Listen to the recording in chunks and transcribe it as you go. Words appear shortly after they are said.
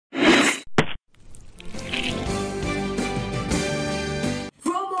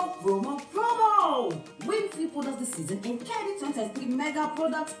season in Kedi 2023 Mega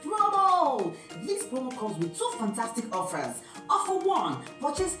Product Promo. This promo comes with two fantastic offers. Offer 1,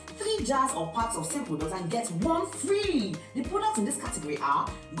 purchase 3 jars or packs of same products and get 1 free. The products in this category are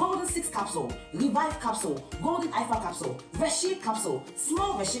Golden 6 capsule, Revive capsule, Golden Alpha capsule, Veshe capsule,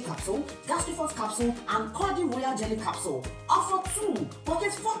 Small Veshe capsule, Gastrifort capsule, and Kedi Royal Jelly capsule. Offer 2,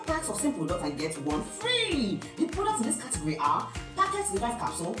 purchase 4 packs of same products and get 1 free. The products in this category are Packet Revive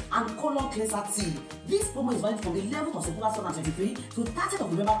capsule and Color Cleanser tea. This promo is valid from 11th of September 2023 to 30th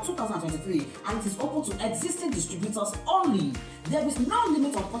of November 2023 and it is open to existing distributors only. There is no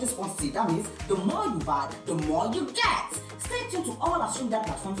limit on purchase quantity. That means the more you buy, the more you get. Stay tuned to all our streaming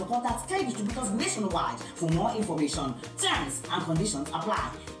platforms to contact Kedi distributors nationwide for more information. Terms and conditions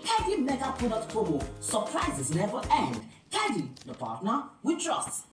apply. Kedi Mega Product Promo. Surprises never end. Kedi, the partner we trust.